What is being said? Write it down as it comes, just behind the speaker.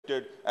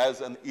respected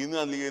as an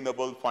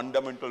inalienable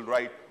fundamental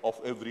right of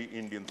every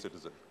Indian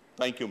citizen.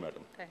 Thank you,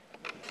 Madam. Thank you.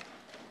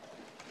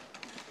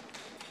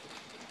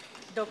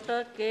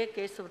 Dr. K.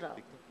 Keshava.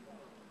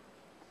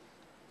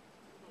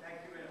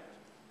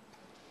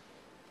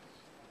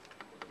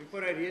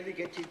 Before I really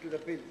get into the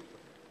bill,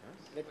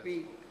 let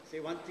me say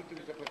one thing to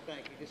Mr.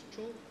 Patnaik. It is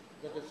true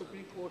that the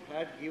Supreme Court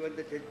had given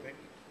the judgment,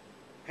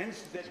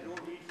 hence there is no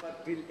need for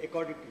bill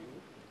according to you.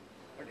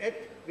 But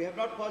yet, we have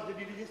not passed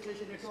any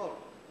legislation at all.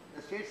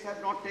 The states have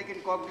not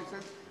taken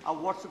cognizance of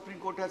what Supreme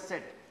Court has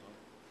said.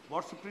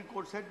 What Supreme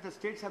Court said, the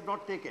states have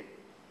not taken.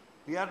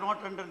 We are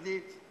not under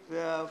the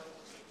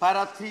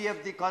para 3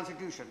 of the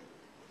Constitution.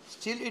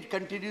 Still, it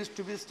continues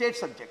to be state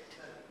subject.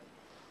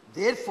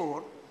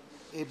 Therefore,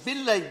 a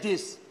bill like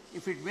this,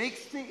 if it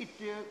makes it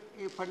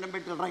a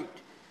fundamental right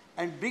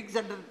and brings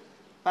under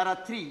para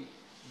 3,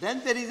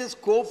 then there is a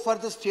scope for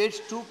the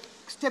states to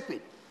step in.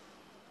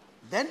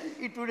 Then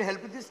it would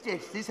help the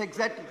states. This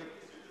exactly.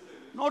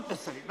 Not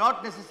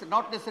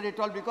necessary at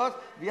all, because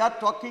we are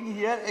talking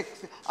here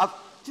of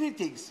 3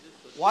 things.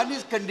 One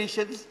is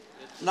conditions,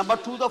 number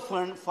 2 the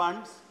funds,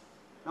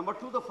 and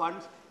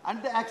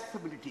the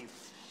accessibility.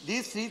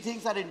 These 3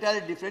 things are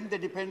entirely different. They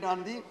depend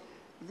on the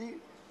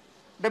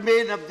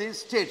domain of the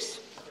states.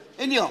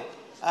 Anyhow,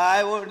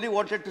 I only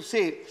wanted to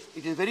say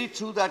it is very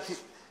true that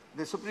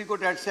the Supreme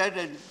Court had said,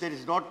 and there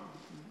is not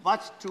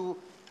much to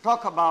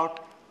talk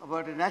about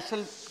a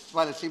national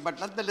policy, but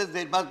nonetheless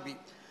there must be.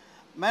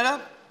 Madam,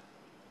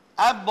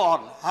 I am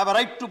born, I have a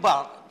right to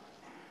birth.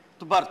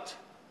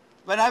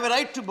 When I have a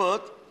right to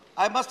birth,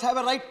 I must have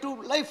a right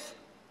to life.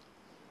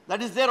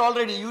 That is there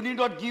already. You need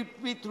not give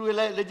me through a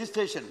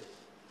legislation.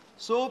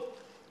 So,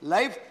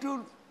 right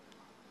to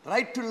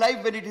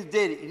life, when it is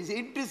there, it is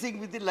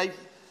intrinsic with the life,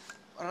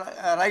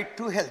 right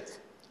to health.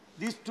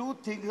 These 2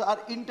 things are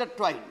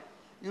intertwined.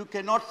 You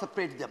cannot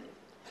separate them.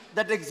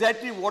 That's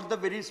exactly what the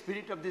very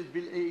spirit of this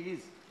bill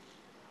is.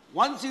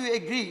 Once you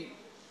agree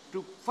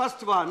to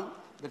first one,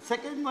 the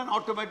second one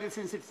automatically,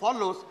 since it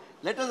follows,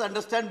 let us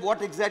understand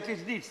what exactly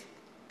it needs.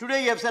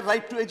 Today you have said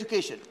right to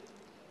education.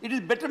 It is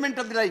betterment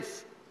of the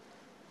life.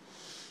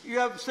 You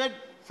have said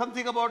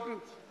something about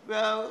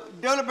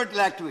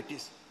developmental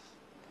activities,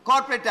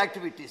 corporate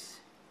activities,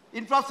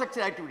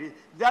 infrastructure activities.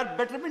 They are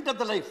betterment of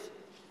the life.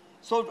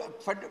 So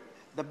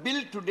the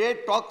bill today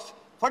talks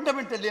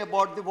fundamentally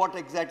about what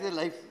exactly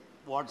life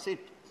wants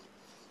it.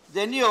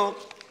 Then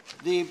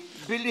the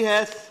bill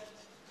has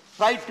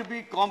tried to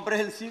be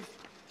comprehensive,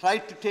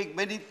 tried to take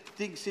many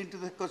things into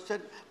the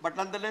question, but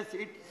nonetheless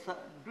it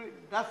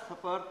does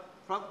suffer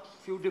from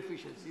few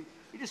deficiencies.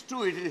 It is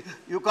true,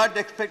 you can't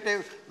expect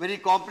a very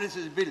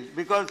comprehensive bill,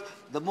 because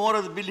the more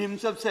as the bill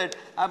himself said,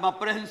 I am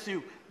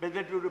apprehensive whether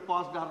it will be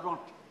passed or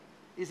not.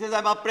 He says, I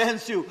am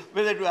apprehensive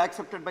whether it will be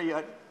accepted by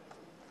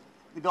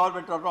the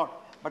government or not.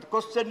 But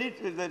question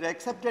is whether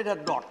accepted or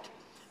not.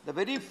 The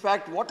very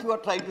fact what you are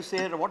trying to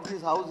say, or what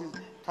this House is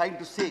trying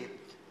to say,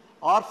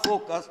 our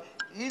focus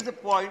is a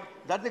point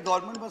that the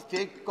government must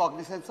take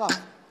cognizance of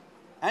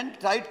and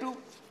try to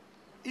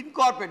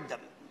incorporate them,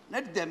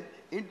 let them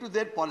into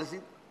their policy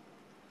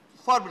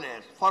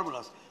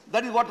formulas.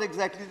 That is what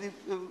exactly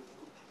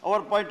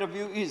our point of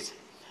view is.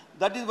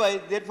 That is why,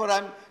 therefore, I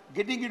am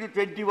getting into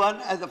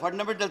 21 as a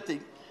fundamental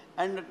thing,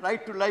 and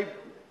right to life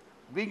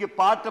being a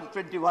part of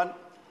 21.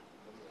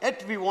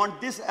 Yet we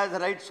want this as a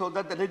right, so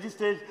that there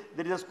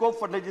is a scope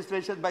for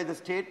legislation by the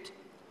state,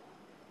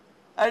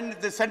 and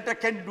the center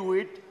can do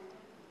it,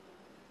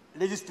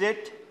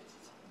 legislate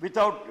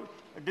without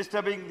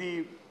disturbing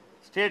the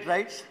state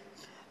rights.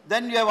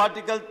 Then you have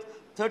Article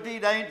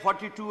 39,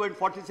 42 and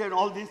 47,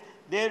 all these,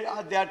 they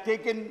are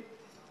taken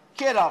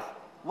care of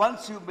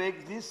once you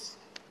make this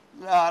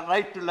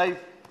right to life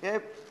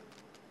a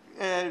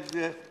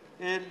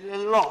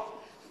law.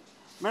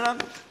 Madam,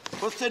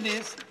 question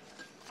is,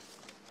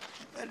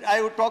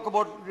 I would talk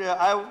about,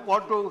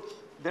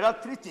 there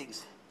are 3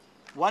 things.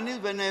 One is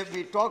when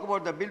we talk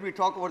about the bill,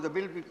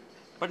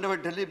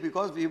 fundamentally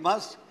because we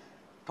must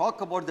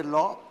talk about the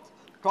law,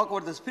 talk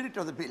about the spirit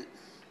of the bill.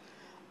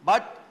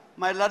 But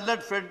my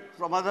learned friend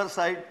from other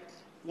side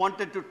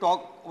wanted to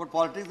talk about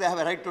politics. They have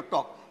a right to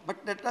talk. But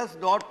let us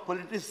not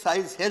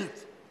politicize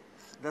health.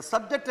 The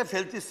subject of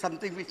health is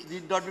something which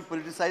need not be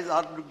politicized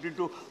or looked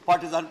into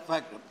partisan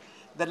factor.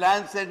 The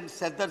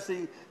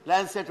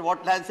Lancet,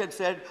 what Lancet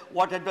said,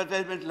 what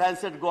advertisement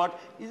Lancet got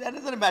is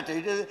another matter.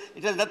 It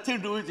has nothing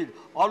to do with it.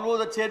 Although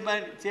the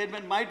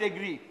chairman might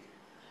agree,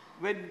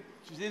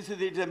 since it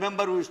is a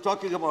member who is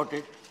talking about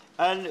it.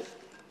 And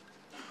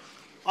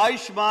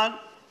Ayushman,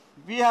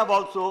 we have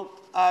also,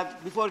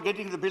 before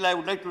getting the bill, I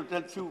would like to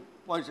tell a few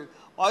points.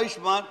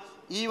 Ayushman,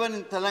 even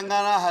in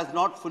Telangana, has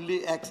not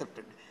fully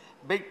accepted.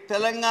 But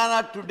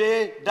Telangana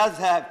today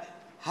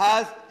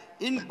has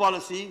in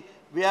policy,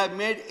 we have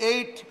made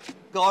 8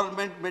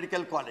 government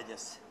medical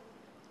colleges.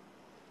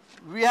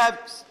 We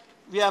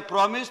have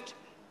promised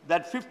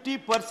that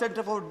 50%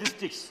 of our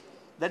districts,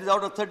 that is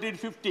out of 13,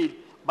 15,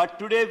 but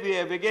today we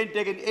have again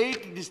taken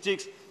 8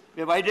 districts,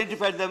 we have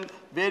identified them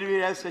where we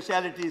have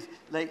specialities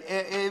like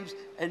AIMS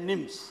and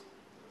NIMS.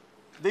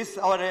 this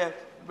our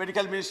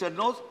medical minister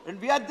knows, and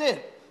we are there.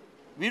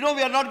 We know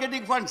we are not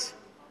getting funds,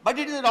 but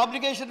it is an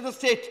obligation to the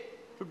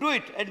state to do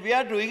it, and we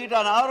are doing it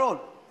on our own.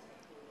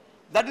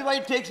 That is why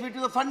it takes me to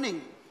the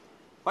funding.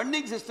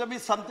 Funding system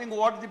is something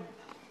what the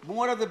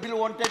mover of the bill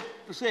wanted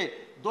to say,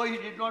 though he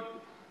did not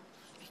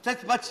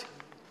stress much.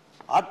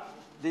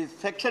 The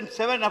section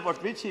 7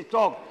 about which he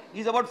talked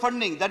is about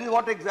funding. That is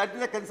what exactly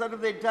the concern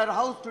of the entire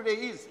House today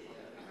is.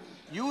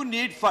 You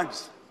need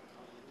funds.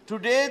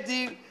 Today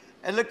the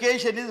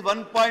allocation is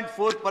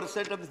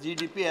 1.4% of the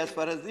GDP as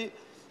far as the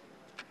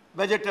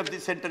budget of the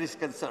center is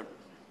concerned.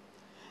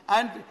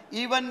 And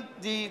even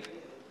the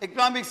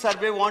economic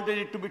survey wanted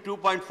it to be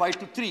 2.5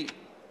 to 3,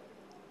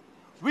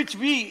 which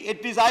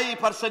at least I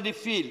personally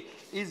feel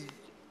is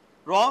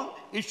wrong.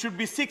 It should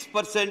be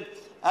 6%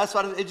 as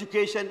far as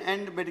education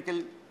and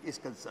medical is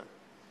concerned.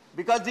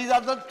 Because these are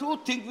the two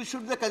things which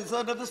should be the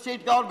concern of the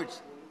state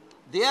governments.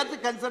 They are the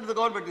concern of the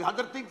government. The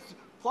other things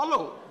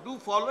do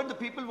follow, and the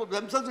people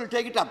themselves will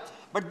take it up.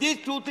 But these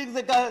two things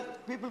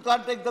people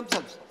can't take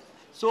themselves.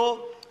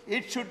 So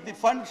the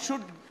fund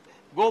should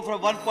go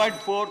from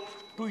 1.4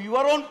 to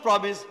your own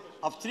promise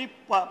of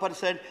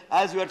 3%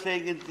 as you are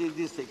saying in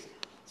these things.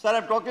 Sir,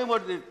 I'm talking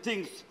about the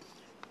things.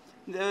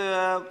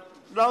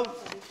 Now,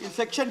 in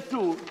section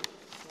 2,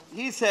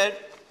 he said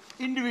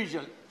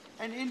individual.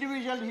 And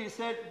individual, he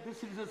said, the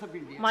citizens of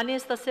India. मानिए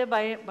इससे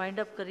bind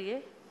up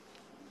करिए.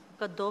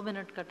 का 2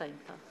 minute का time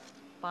था.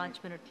 5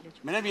 minute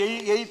लीजिए. Madam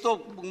यही तो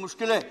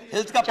मुश्किल है.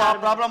 हेल्थ का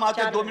प्रॉब्लम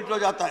आते हैं 2 मिनट हो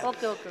जाता है.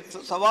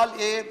 ओके. सवाल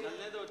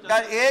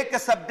एक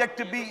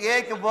सब्जेक्ट भी,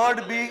 एक वर्ड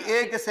भी,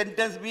 एक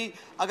सेंटेंस भी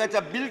अगर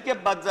जब बिल के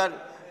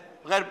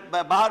अगर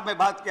बाहर में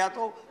बात किया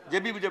तो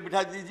जब भी मुझे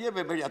बिठा दीजिए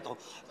मैं बैठ जाता हूँ.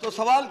 तो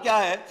सवाल क्या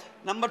है,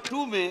 नंबर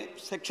 2 में,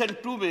 सेक्शन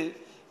 2 में,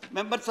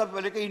 members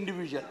of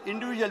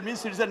individual means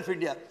citizen of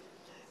India.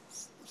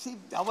 See,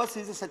 ours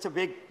is such a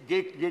big,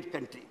 great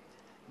country.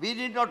 We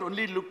need not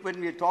only look when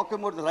we are talking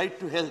about the right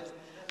to health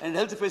and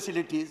health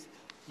facilities,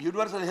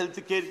 universal health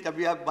care,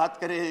 जब आप बात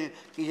करें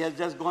कि he has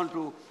just gone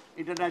to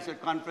international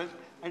conference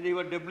and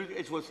even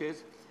WHO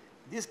says,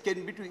 this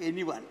can be to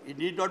anyone. He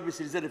need not be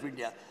citizen of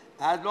India.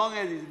 As long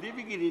as he is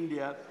living in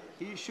India,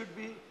 he should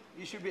be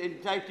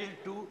entitled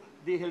to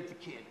the health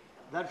care.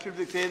 That should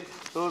be clear.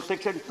 So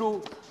section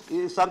 2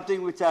 is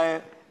something which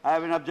I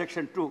have an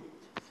objection to.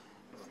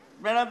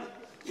 Madam,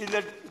 in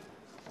that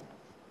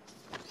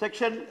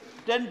section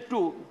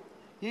 10.2,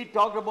 he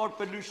talked about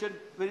pollution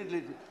very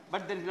little,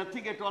 but there is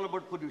nothing at all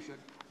about pollution.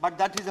 But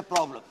that is a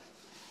problem.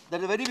 That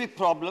is a very big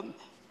problem.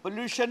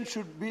 Pollution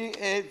should be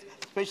a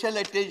special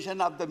attention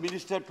of the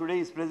minister today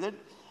is present.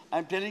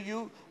 I'm telling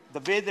you, the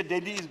way the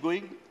Delhi is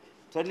going,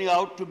 turning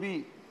out to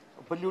be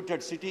a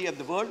polluted city of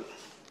the world,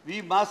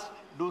 we must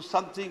do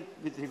something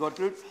with regard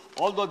to it.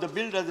 Although the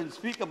bill doesn't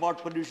speak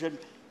about pollution,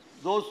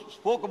 those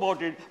spoke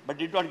about it, but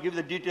did not give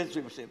the details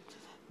to him.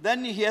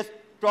 Then he has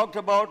talked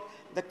about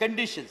the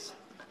conditions.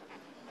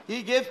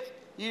 He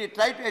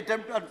tried to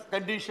attempt on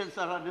conditions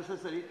that are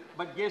necessary,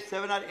 but gave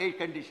 7 or 8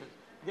 conditions.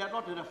 They are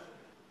not enough.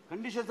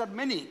 Conditions are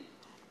many,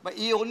 but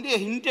he only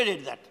hinted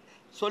at that.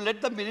 So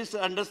let the minister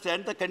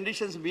understand the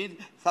conditions mean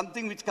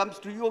something which comes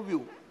to your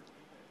view.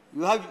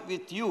 You have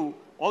with you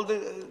all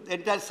the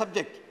entire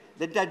subject.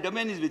 The entire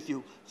domain is with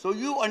you. So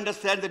you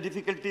understand the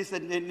difficulties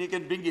and then you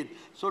can bring it.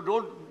 So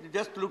don't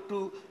just look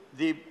to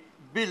the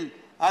bill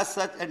as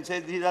such and say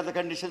these are the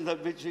conditions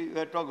of which we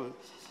are talking.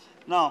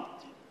 Now,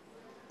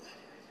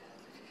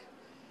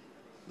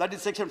 that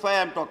is section 5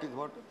 I am talking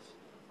about.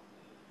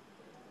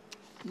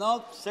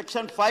 Now,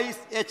 section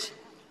 5H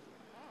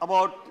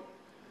about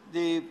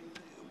the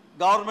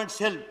government's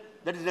help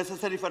that is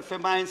necessary for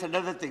famines and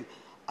other things.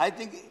 I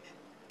think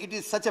it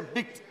is such a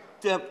big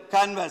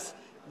canvas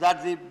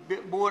that the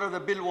mover of the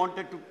bill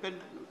wanted to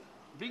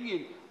bring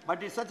in,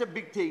 but it's such a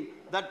big thing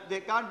that they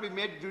can't be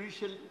made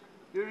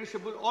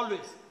judiciable always.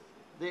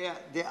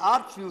 There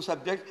are few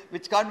subjects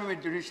which can't be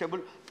made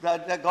judiciable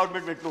that the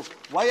government will look.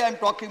 Why I'm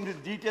talking the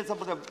details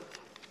about the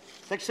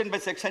section by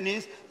section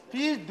is,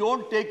 please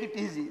don't take it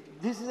easy.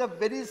 This is a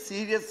very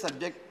serious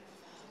subject.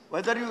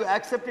 Whether you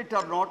accept it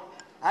or not,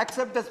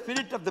 accept the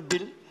spirit of the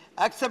bill,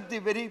 accept the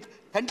very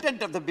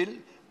content of the bill.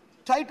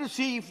 Try to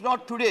see, if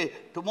not today,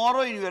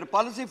 tomorrow in your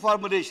policy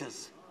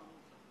formulations.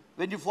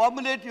 When you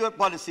formulate your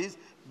policies,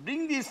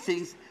 bring these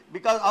things,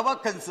 because our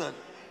concern,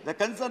 the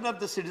concern of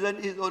the citizen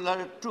is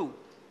only two: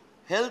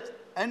 health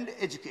and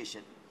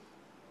education.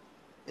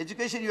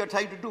 Education you are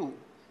trying to do.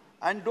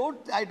 And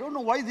I don't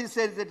know why this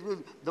says that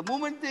the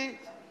moment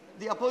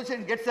the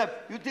opposition gets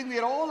up, you think we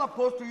are all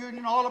opposed to you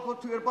and all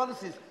opposed to your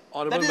policies.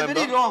 Honourable that is member,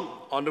 very wrong.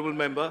 Honourable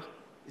member.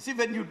 You see,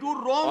 when you do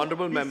wrong,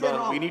 Honourable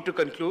member, we need to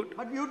conclude.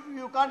 But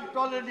you can't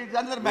tolerate it. It's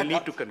another matter. We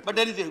need to conclude. But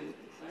anything.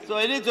 So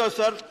anything,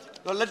 sir,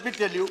 so let me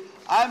tell you,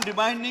 I am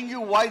reminding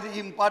you why the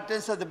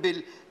importance of the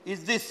bill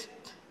is this.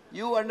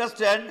 You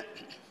understand,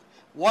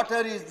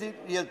 water is the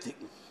real thing.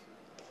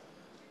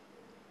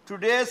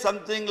 Today,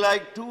 something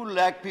like 2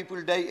 lakh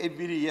people die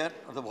every year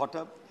of the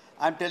water.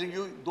 I am telling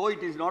you, though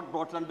it is not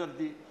brought under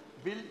the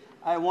bill,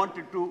 I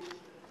wanted to.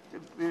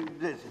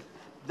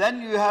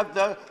 Then you have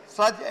the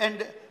sludge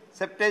and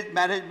septage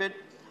management.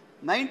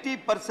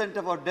 90%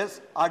 of our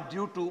deaths are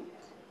due to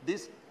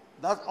this.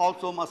 That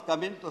also must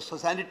come in. So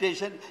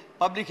sanitation,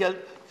 public health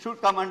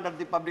should come under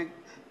the public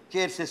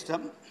care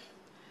system.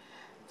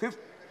 Fifth,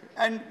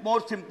 and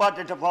most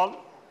important of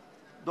all,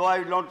 though I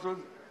will not say,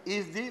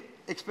 is the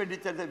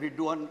expenditure that we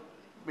do on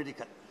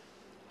medical.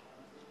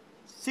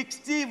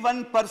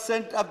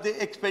 61% of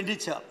the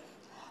expenditure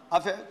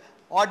of an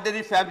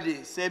ordinary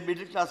family, say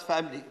middle class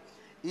family,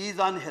 is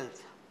on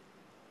health.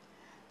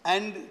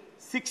 And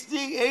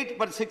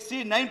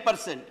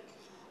 69%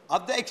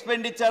 of the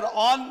expenditure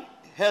on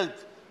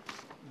health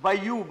by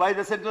you, by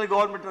the central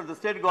government or the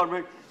state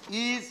government,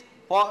 is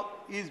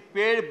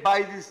paid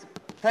by this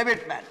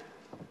private man.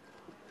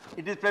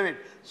 It is private.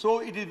 So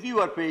it is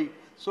you are paying.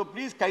 So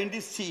please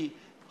kindly see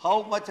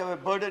how much of a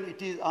burden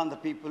it is on the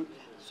people.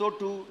 So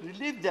to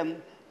relieve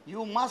them,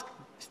 you must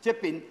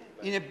step in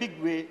a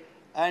big way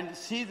and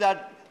see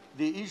that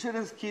the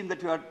insurance scheme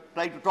that you are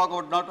trying to talk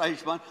about, not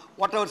Ayushman,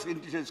 whatever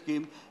insurance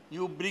scheme,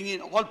 you bring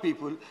in all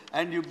people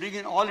and you bring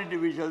in all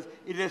individuals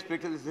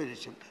irrespective of the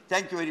situation.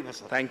 Thank you very much,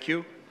 sir. Thank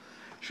you.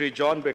 Shri John